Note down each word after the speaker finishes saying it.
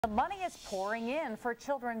The money is pouring in for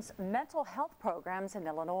children's mental health programs in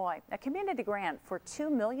Illinois. A community grant for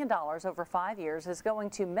 $2 million over 5 years is going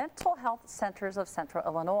to mental health centers of Central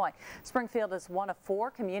Illinois. Springfield is one of 4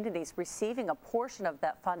 communities receiving a portion of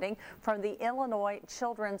that funding from the Illinois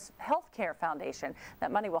Children's Healthcare Foundation.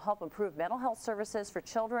 That money will help improve mental health services for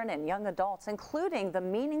children and young adults, including the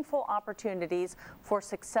meaningful opportunities for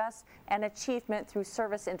success and achievement through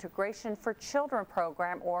Service Integration for Children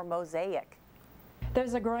program, or MOSAIC.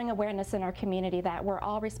 There's a growing awareness in our community that we're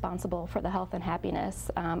all responsible for the health and happiness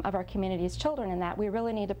of our community's children, and that we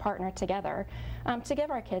really need to partner together to give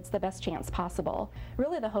our kids the best chance possible.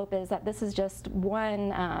 Really, the hope is that this is just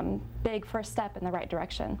one big first step in the right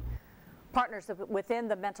direction. Partners within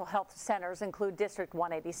the mental health centers include District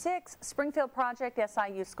 186, Springfield Project,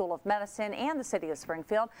 SIU School of Medicine, and the City of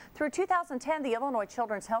Springfield. Through 2010, the Illinois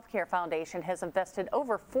Children's Healthcare Foundation has invested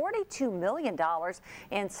over $42 million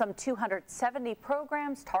in some 270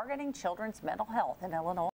 programs targeting children's mental health in Illinois.